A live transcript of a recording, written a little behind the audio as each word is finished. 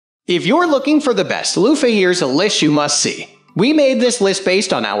If you're looking for the best loofah, here's a list you must see. We made this list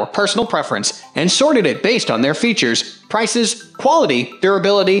based on our personal preference and sorted it based on their features, prices, quality,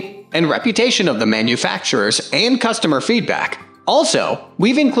 durability, and reputation of the manufacturers and customer feedback. Also,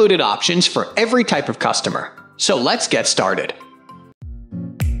 we've included options for every type of customer. So let's get started.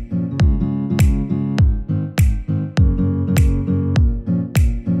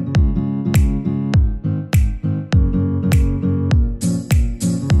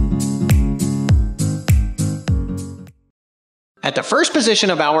 At the first position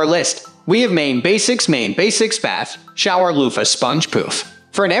of our list, we have MainBasics Bath Shower Loofah Sponge Pouf.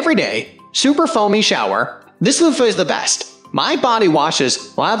 For an everyday, super foamy shower, this loofah is the best. My body wash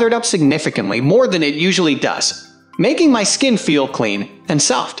is lathered up significantly more than it usually does, making my skin feel clean and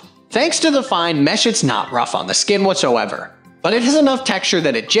soft. Thanks to the fine mesh, it's not rough on the skin whatsoever, but it has enough texture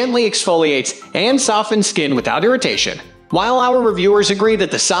that it gently exfoliates and softens skin without irritation. While our reviewers agree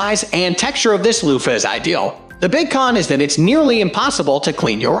that the size and texture of this loofah is ideal, the big con is that it's nearly impossible to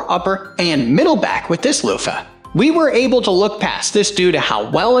clean your upper and middle back with this loofah. We were able to look past this due to how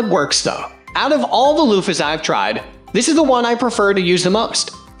well it works though. Out of all the loofahs I've tried, this is the one I prefer to use the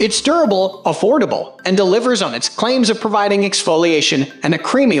most. It's durable, affordable, and delivers on its claims of providing exfoliation and a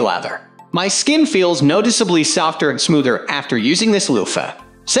creamy lather. My skin feels noticeably softer and smoother after using this loofah,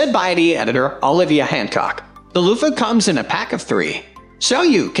 said Beauty editor Olivia Hancock. The loofah comes in a pack of 3, so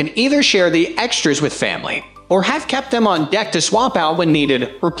you can either share the extras with family or have kept them on deck to swap out when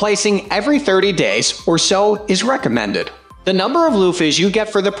needed. Replacing every 30 days or so is recommended. The number of loofahs you get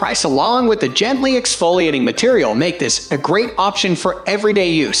for the price along with the gently exfoliating material make this a great option for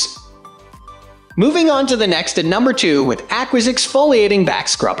everyday use. Moving on to the next at number 2 with Aquis Exfoliating Back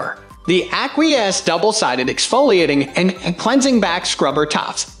Scrubber. The Aquis double-sided exfoliating and cleansing back scrubber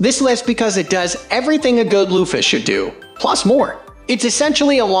tops this list because it does everything a good loofah should do, plus more. It's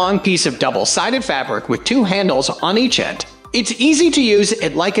essentially a long piece of double-sided fabric with 2 handles on each end. It's easy to use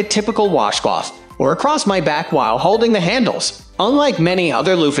it like a typical washcloth or across my back while holding the handles. Unlike many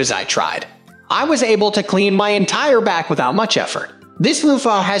other loofahs I tried, I was able to clean my entire back without much effort. This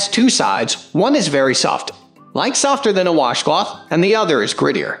loofah has 2 sides. One is very soft, like softer than a washcloth, and the other is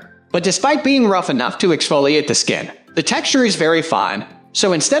grittier. But despite being rough enough to exfoliate the skin, the texture is very fine.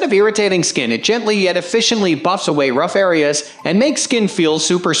 So instead of irritating skin, it gently yet efficiently buffs away rough areas and makes skin feel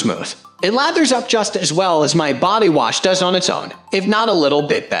super smooth. It lathers up just as well as my body wash does on its own, if not a little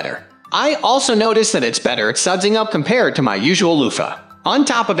bit better. I also noticed that it's better at sudsing up compared to my usual loofah. On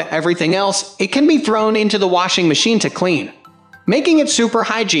top of everything else, it can be thrown into the washing machine to clean, making it super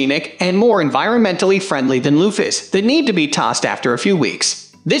hygienic and more environmentally friendly than loofahs that need to be tossed after a few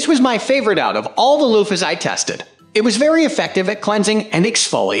weeks. This was my favorite out of all the loofahs I tested. It was very effective at cleansing and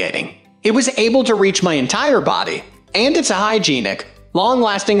exfoliating. It was able to reach my entire body, and it's a hygienic,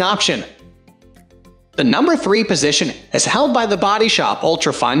 long-lasting option. The number 3 position is held by the Body Shop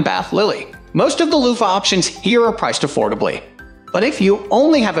Ultra Fine Bath Lily. Most of the loofah options here are priced affordably, but if you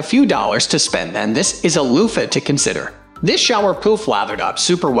only have a few dollars to spend, then this is a loofah to consider. This shower Pouf lathered up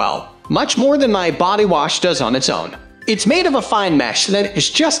super well, much more than my body wash does on its own. It's made of a fine mesh that is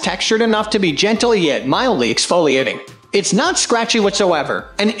just textured enough to be gentle yet mildly exfoliating. It's not scratchy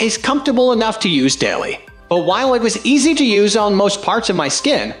whatsoever and is comfortable enough to use daily. But while it was easy to use on most parts of my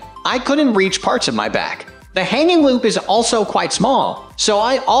skin, I couldn't reach parts of my back. The hanging loop is also quite small, so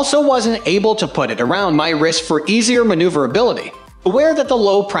I also wasn't able to put it around my wrist for easier maneuverability. Aware that the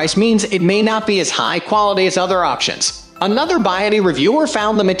low price means it may not be as high quality as other options. Another Beauty reviewer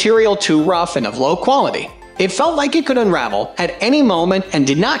found the material too rough and of low quality. It felt like it could unravel at any moment and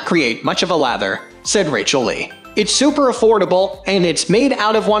did not create much of a lather, said Rachel Lee. It's super affordable and it's made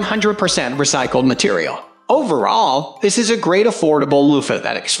out of 100% recycled material. Overall, this is a great affordable loofah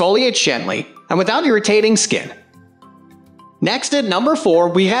that exfoliates gently and without irritating skin. Next at number 4,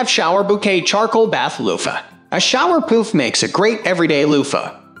 we have Shower Bouquet Charcoal Bath Loofah. A shower Pouf makes a great everyday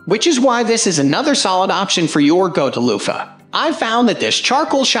loofah, which is why this is another solid option for your go-to loofah. I found that this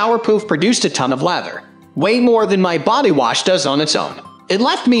charcoal shower Pouf produced a ton of lather, way more than my body wash does on its own. It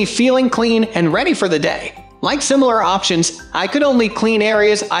left me feeling clean and ready for the day. Like similar options, I could only clean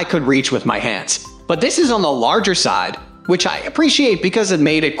areas I could reach with my hands. But this is on the larger side, which I appreciate because it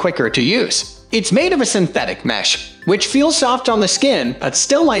made it quicker to use. It's made of a synthetic mesh, which feels soft on the skin but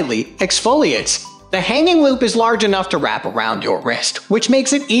still lightly exfoliates. The hanging loop is large enough to wrap around your wrist, which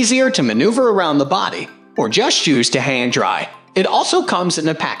makes it easier to maneuver around the body, or just use to hang dry. It also comes in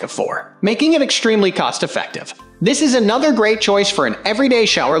a pack of 4, making it extremely cost-effective. This is another great choice for an everyday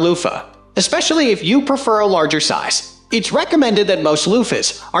shower loofah, especially if you prefer a larger size. It's recommended that most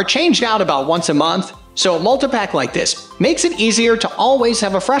loofahs are changed out about once a month, so a multi-pack like this makes it easier to always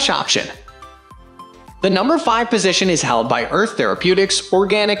have a fresh option. The number 5 position is held by Therapeutics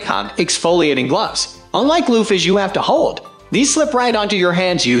Organic Cotton Exfoliating Gloves. Unlike loofahs you have to hold, these slip right onto your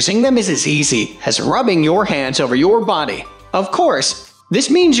hands. Using them is as easy as rubbing your hands over your body. Of course, this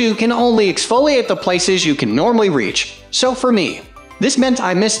means you can only exfoliate the places you can normally reach. So for me, this meant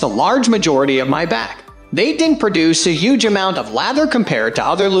I missed a large majority of my back. They didn't produce a huge amount of lather compared to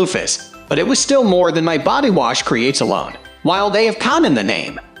other loofahs, but it was still more than my body wash creates alone, while they have cotton in the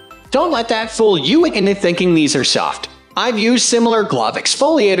name. Don't let that fool you into thinking these are soft. I've used similar glove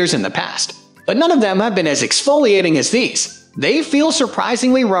exfoliators in the past, but none of them have been as exfoliating as these. They feel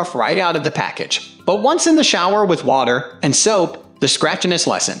surprisingly rough right out of the package, but once in the shower with water and soap, the scratchiness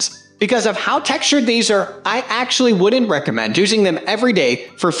lessens. Because of how textured these are, I actually wouldn't recommend using them every day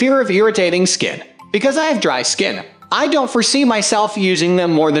for fear of irritating skin. Because I have dry skin, I don't foresee myself using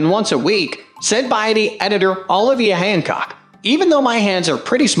them more than once a week, said Beauty editor Olivia Hancock. Even though my hands are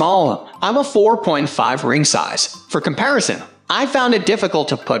pretty small, I'm a 4.5 ring size. For comparison, I found it difficult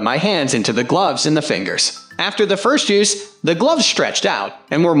to put my hands into the gloves and the fingers. After the first use, the gloves stretched out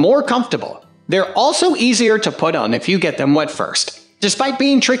and were more comfortable. They're also easier to put on if you get them wet first, despite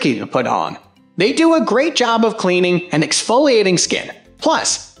being tricky to put on. They do a great job of cleaning and exfoliating skin.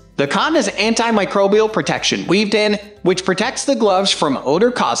 Plus, the cotton has antimicrobial protection weaved in, which protects the gloves from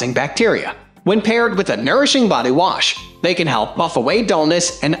odor-causing bacteria. When paired with a nourishing body wash, they can help buff away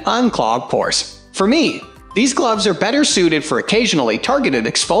dullness and unclog pores. For me, these gloves are better suited for occasionally targeted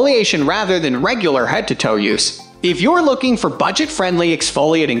exfoliation rather than regular head-to-toe use. If you're looking for budget-friendly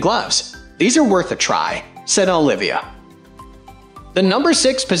exfoliating gloves, these are worth a try, said Olivia. The number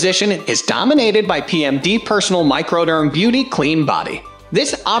 6 position is dominated by PMD Personal Microderm Beauty Clean Body.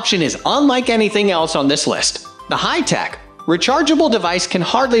 This option is unlike anything else on this list. The high-tech, rechargeable device can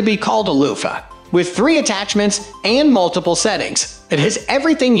hardly be called a loofah. With 3 attachments and multiple settings, it has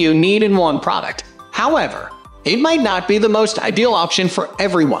everything you need in one product. However, it might not be the most ideal option for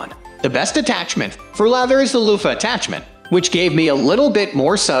everyone. The best attachment for lather is the Loofah attachment, which gave me a little bit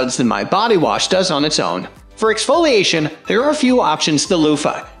more suds than my body wash does on its own. For exfoliation, there are a few options. The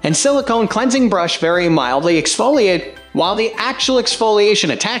Loofah and silicone cleansing brush very mildly exfoliate, while the actual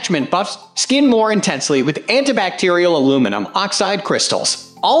exfoliation attachment buffs skin more intensely with antibacterial aluminum oxide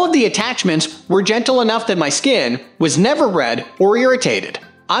crystals. All of the attachments were gentle enough that my skin was never red or irritated.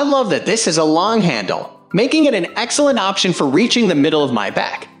 I love that this has a long handle, making it an excellent option for reaching the middle of my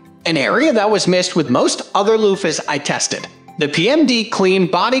back, an area that was missed with most other loofahs I tested. The PMD Clean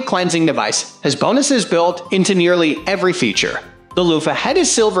Body Cleansing device has bonuses built into nearly every feature. The loofah head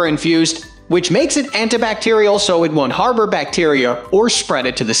is silver infused, which makes it antibacterial so it won't harbor bacteria or spread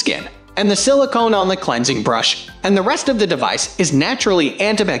it to the skin. And the silicone on the cleansing brush and the rest of the device is naturally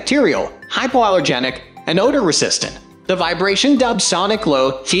antibacterial, hypoallergenic, and odor resistant. The vibration dubbed Sonic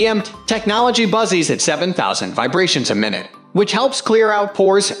Low TM technology buzzies at 7,000 vibrations a minute, which helps clear out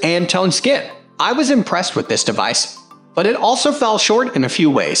pores and tone skin. I was impressed with this device, but it also fell short in a few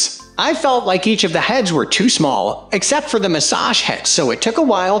ways. I felt like each of the heads were too small, except for the massage head, so it took a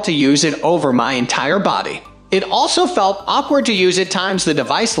while to use it over my entire body. It also felt awkward to use at times. The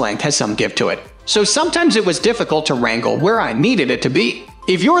device length has some give to it, so sometimes it was difficult to wrangle where I needed it to be.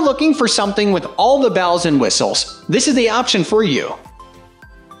 If you're looking for something with all the bells and whistles, this is the option for you.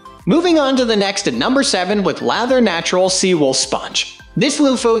 Moving on to the next at number 7 with Lather Natural Sea Wool Sponge. This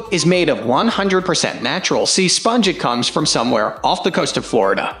loofah is made of 100% natural sea sponge. It comes from somewhere off the coast of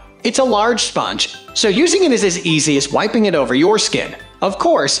Florida. It's a large sponge, so using it is as easy as wiping it over your skin. Of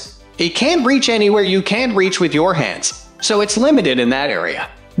course, it can't reach anywhere you can't reach with your hands, so it's limited in that area.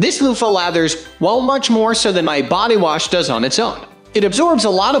 This loofah lathers well, much more so than my body wash does on its own. It absorbs a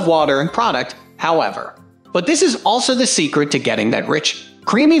lot of water and product, however. But this is also the secret to getting that rich,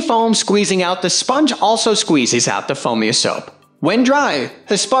 creamy foam. Squeezing out the sponge also squeezes out the foamiest soap. When dry,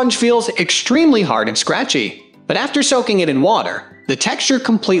 the sponge feels extremely hard and scratchy, but after soaking it in water, the texture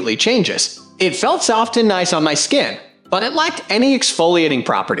completely changes. It felt soft and nice on my skin, but it lacked any exfoliating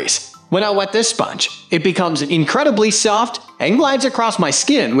properties. When I wet this sponge, it becomes incredibly soft and glides across my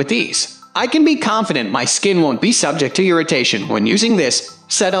skin with ease. I can be confident my skin won't be subject to irritation when using this,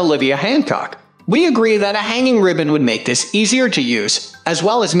 said Olivia Hancock. We agree that a hanging ribbon would make this easier to use, as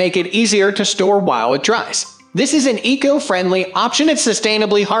well as make it easier to store while it dries. This is an eco-friendly option. It's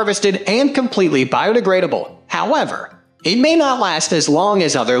sustainably harvested and completely biodegradable. However, it may not last as long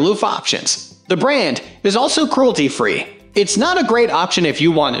as other loofah options. The brand is also cruelty-free. It's not a great option if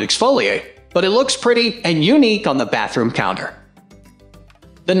you want to exfoliate, but it looks pretty and unique on the bathroom counter.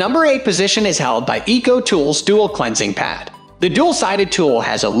 The number 8 position is held by EcoTools Dual Cleansing Pad. The dual-sided tool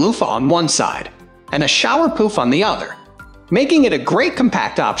has a loofah on one side, and a shower poof on the other, making it a great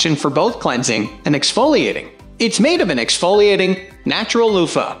compact option for both cleansing and exfoliating. It's made of an exfoliating, natural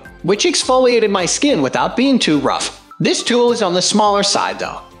loofah, which exfoliated my skin without being too rough. This tool is on the smaller side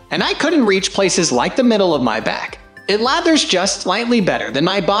though, and I couldn't reach places like the middle of my back. It lathers just slightly better than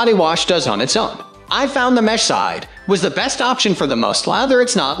my body wash does on its own. I found the mesh side was the best option for the most lather.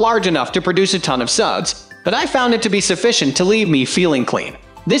 It's not large enough to produce a ton of suds, but I found it to be sufficient to leave me feeling clean.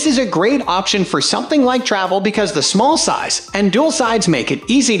 This is a great option for something like travel because the small size and dual sides make it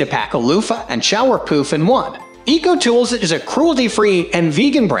easy to pack a loofah and shower poof in one. EcoTools is a cruelty-free and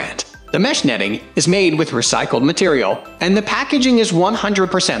vegan brand. The mesh netting is made with recycled material, and the packaging is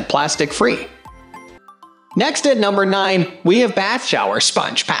 100% plastic-free. Next at number 9, we have Bath Shower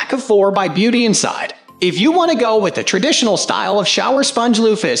Sponge Pack of 4 by BeautyInside. If you want to go with the traditional style of shower sponge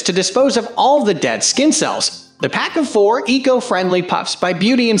loofahs to dispose of all the dead skin cells, the Pack of 4 Eco-Friendly Puffs by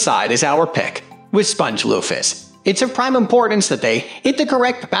BeautyInside is our pick. With sponge loofahs, it's of prime importance that they hit the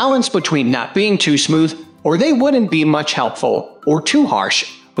correct balance between not being too smooth, or they wouldn't be much helpful, or too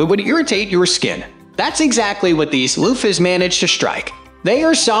harsh, but would irritate your skin. That's exactly what these loofahs manage to strike. They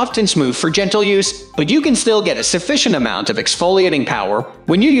are soft and smooth for gentle use, but you can still get a sufficient amount of exfoliating power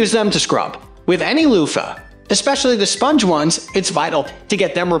when you use them to scrub. With any loofah, especially the sponge ones, it's vital to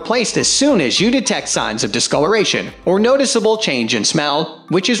get them replaced as soon as you detect signs of discoloration or noticeable change in smell,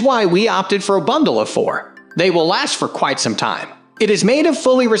 which is why we opted for a bundle of 4. They will last for quite some time. It is made of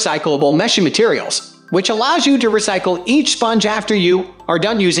fully recyclable meshy materials, which allows you to recycle each sponge after you are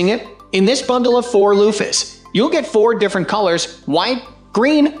done using it. In this bundle of 4 loofahs, you'll get 4 different colors: white,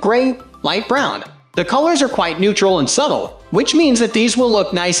 green, gray, light brown. The colors are quite neutral and subtle, which means that these will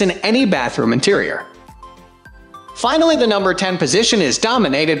look nice in any bathroom interior. Finally, the number 10 position is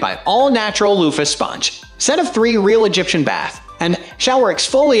dominated by all-natural loofah sponge, set of 3 real Egyptian bath and shower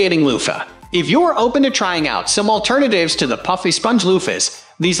exfoliating loofah. If you're open to trying out some alternatives to the puffy sponge loofahs,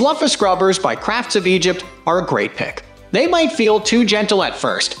 these loofah scrubbers by Crafts of Egypt are a great pick. They might feel too gentle at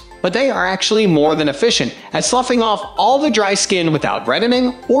first, but they are actually more than efficient at sloughing off all the dry skin without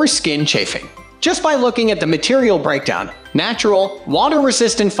reddening or skin chafing. Just by looking at the material breakdown, natural,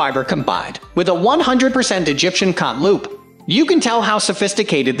 water-resistant fiber combined with a 100% Egyptian cotton loop, you can tell how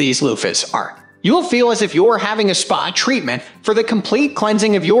sophisticated these loofahs are. You'll feel as if you're having a spa treatment for the complete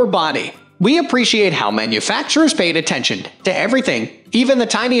cleansing of your body. We appreciate how manufacturers paid attention to everything, even the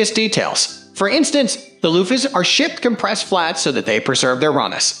tiniest details. For instance, the loofahs are shipped compressed flat so that they preserve their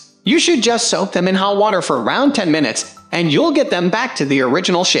rawness. You should just soak them in hot water for around 10 minutes, and you'll get them back to the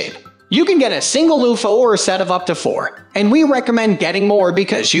original shape. You can get a single loofah or a set of up to 4, and we recommend getting more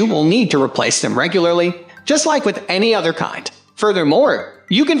because you will need to replace them regularly, just like with any other kind. Furthermore,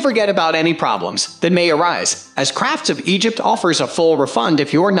 you can forget about any problems that may arise, as Crafts of Egypt offers a full refund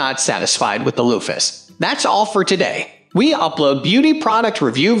if you're not satisfied with the loofahs. That's all for today. We upload beauty product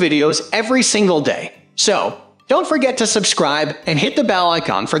review videos every single day, so don't forget to subscribe and hit the bell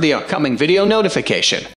icon for the upcoming video notification.